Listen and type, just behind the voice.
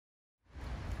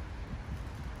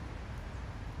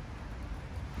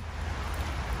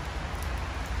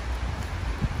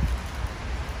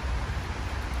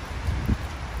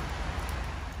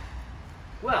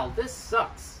Well, this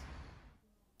sucks.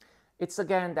 It's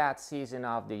again that season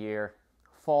of the year,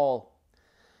 fall,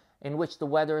 in which the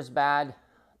weather is bad,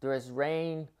 there is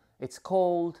rain, it's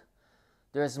cold,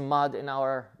 there is mud in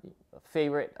our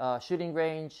favorite shooting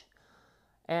range,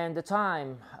 and the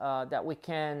time that we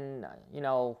can,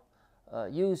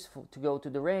 use to go to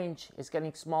the range is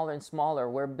getting smaller and smaller.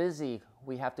 We're busy,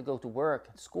 we have to go to work,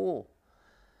 school.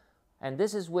 And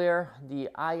this is where the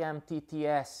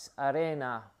I-MTTS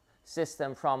arena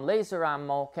system from Laser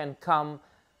Ammo can come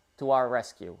to our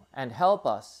rescue and help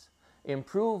us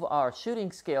improve our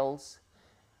shooting skills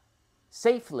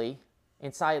safely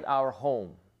inside our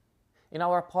home, in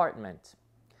our apartment.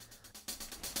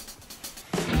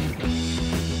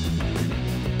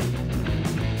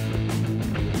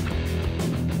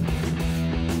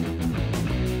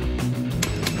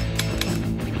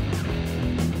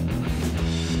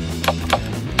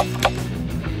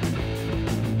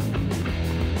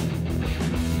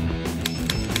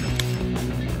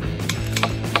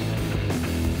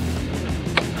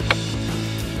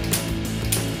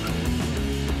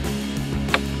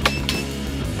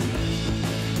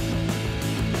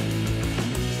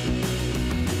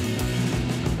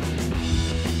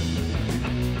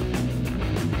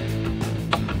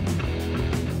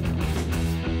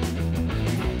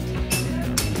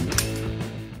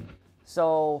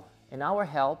 So, in our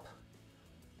help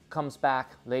comes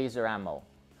back Laser Ammo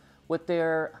with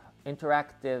their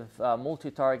interactive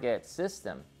multi-target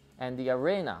system and the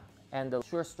arena and the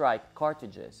Sure Strike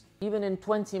cartridges. Even in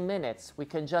 20 minutes, we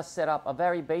can just set up a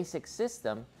very basic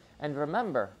system, and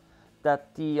remember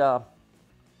that the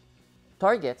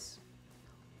targets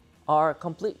are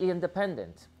completely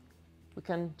independent. We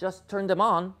can just turn them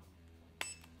on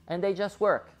and they just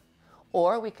work.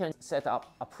 Or we can set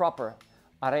up a proper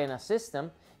arena system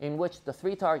in which the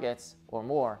 3 targets or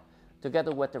more,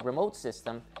 together with the remote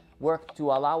system, work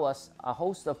to allow us a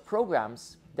host of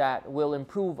programs that will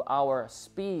improve our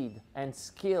speed and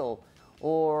skill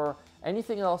or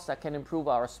anything else that can improve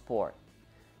our sport.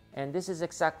 And this is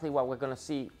exactly what we're going to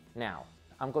see now.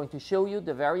 I'm going to show you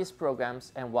the various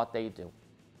programs and what they do.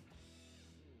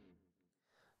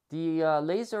 The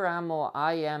Laser Ammo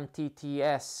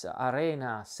I-MTTS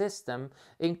arena system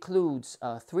includes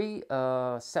 3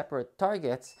 separate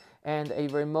targets and a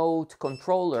remote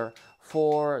controller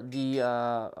for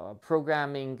the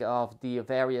programming of the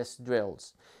various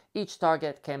drills. Each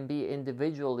target can be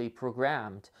individually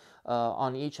programmed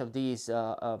on each of these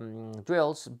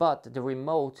drills, but the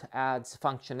remote adds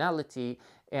functionality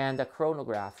and a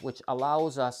chronograph, which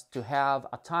allows us to have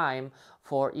a time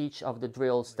for each of the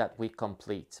drills that we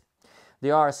complete.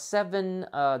 There are 7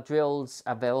 drills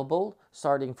available,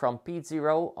 starting from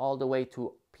P0 all the way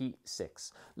to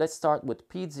P6. Let's start with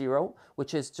P0,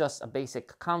 which is just a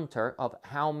basic counter of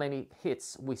how many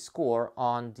hits we score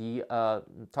on the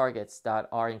targets that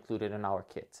are included in our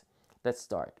kit. Let's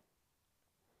start.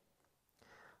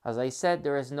 As I said,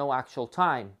 there is no actual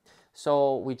time,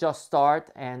 so we just start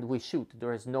and we shoot.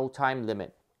 There is no time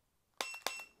limit.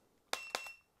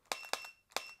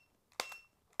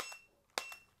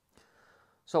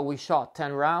 So we shot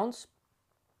 10 rounds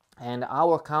and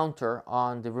our counter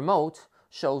on the remote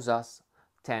shows us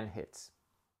 10 hits.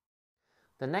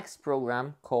 The next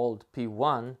program, called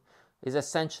P1, is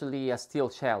essentially a steel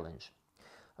challenge.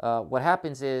 What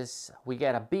happens is we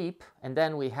get a beep and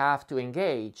then we have to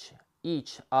engage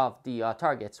each of the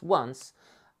targets once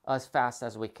as fast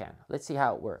as we can. Let's see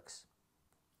how it works.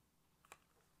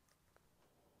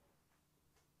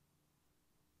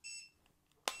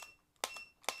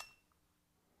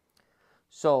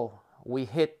 So we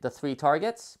hit the 3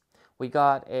 targets. We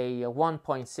got a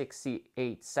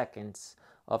 1.68 seconds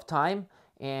of time,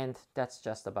 and that's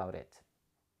just about it.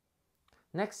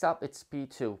 Next up, it's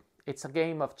P2. It's a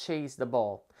game of chase the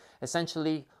ball.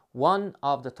 Essentially, one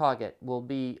of the target will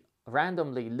be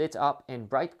randomly lit up in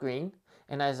bright green,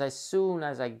 and as soon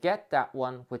as I get that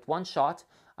one with one shot,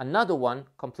 another one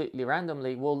completely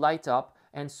randomly will light up,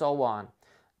 and so on,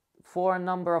 for a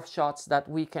number of shots that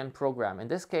we can program. In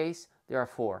this case, there are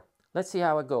 4. Let's see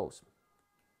how it goes.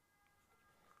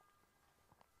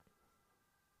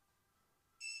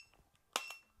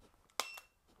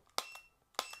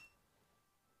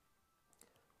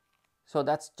 So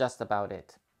that's just about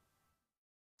it.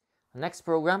 The next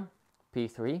program,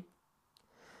 P3,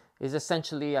 is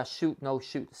essentially a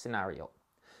shoot-no-shoot scenario.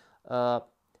 The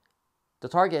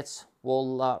targets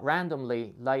will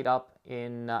randomly light up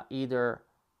in either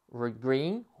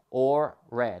green or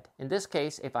red. In this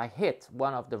case, if I hit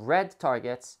one of the red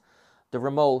targets, the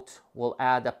remote will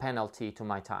add a penalty to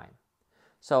my time.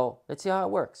 So let's see how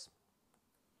it works.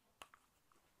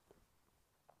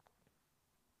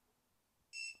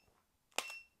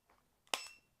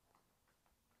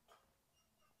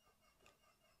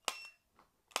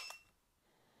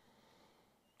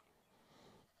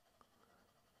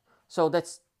 So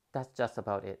that's just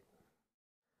about it.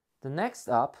 The next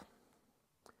up,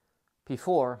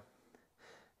 P4,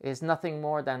 is nothing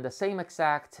more than the same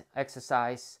exact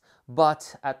exercise,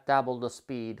 but at double the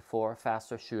speed for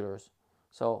faster shooters.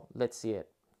 So let's see it.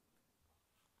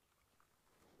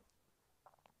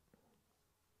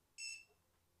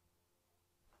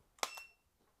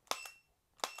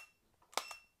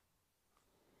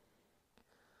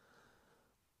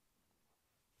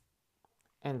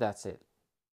 And that's it.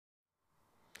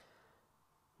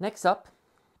 Next up,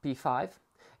 P5,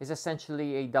 is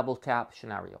essentially a double tap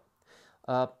scenario.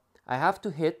 I have to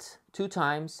hit 2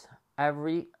 times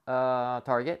every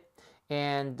target,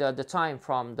 and the time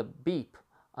from the beep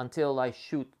until I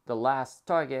shoot the last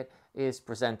target is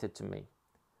presented to me.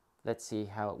 Let's see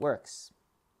how it works.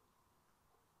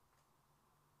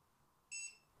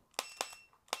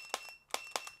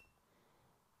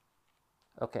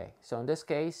 Okay, so in this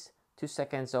case, 2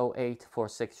 seconds 08 for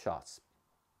 6 shots.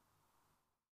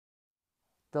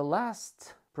 The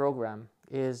last program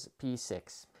is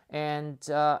P6, and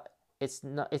it's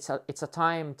a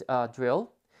timed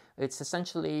drill. It's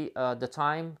essentially the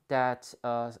time that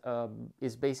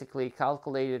is basically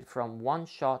calculated from one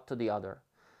shot to the other.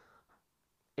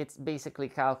 It basically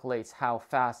calculates how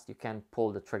fast you can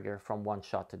pull the trigger from one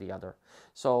shot to the other.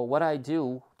 So what I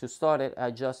do to start it, I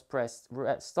just press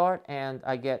start and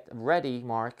I get ready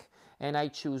mark, and I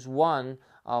choose one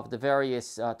of the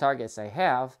various targets I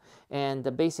have,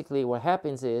 and basically what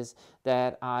happens is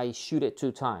that I shoot it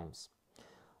 2 times.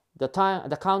 The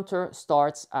counter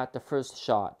starts at the first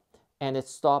shot and it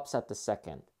stops at the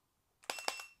second.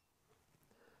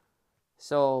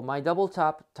 So my double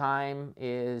tap time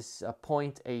is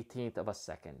 0.18 of a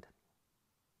second.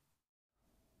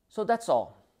 So that's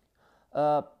all.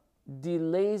 The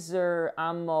laser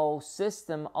ammo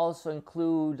system also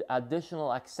include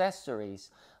additional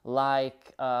accessories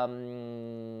like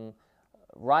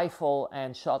rifle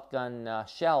and shotgun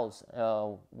shells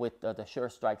with the Sure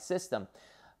Strike system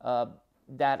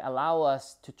that allow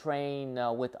us to train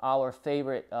with our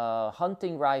favorite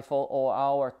hunting rifle or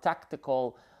our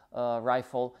tactical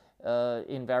rifle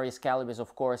in various calibers,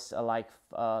 of course, like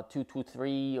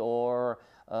 223 or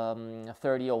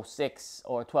 3006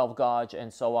 or 12 gauge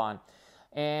and so on.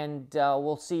 And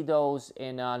we'll see those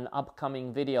in an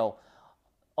upcoming video.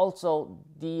 Also,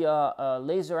 the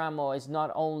laser ammo is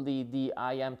not only the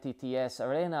I-MTTS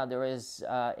arena. There is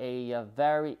a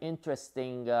very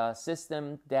interesting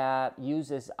system that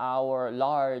uses our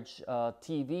large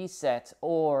TV set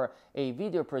or a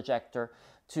video projector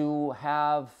to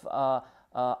have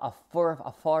a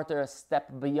further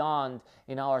step beyond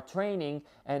in our training,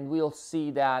 and we'll see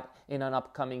that in an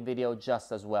upcoming video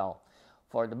just as well.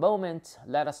 For the moment,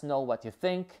 let us know what you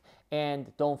think,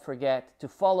 and don't forget to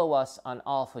follow us on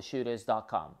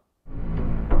alphashooters.com.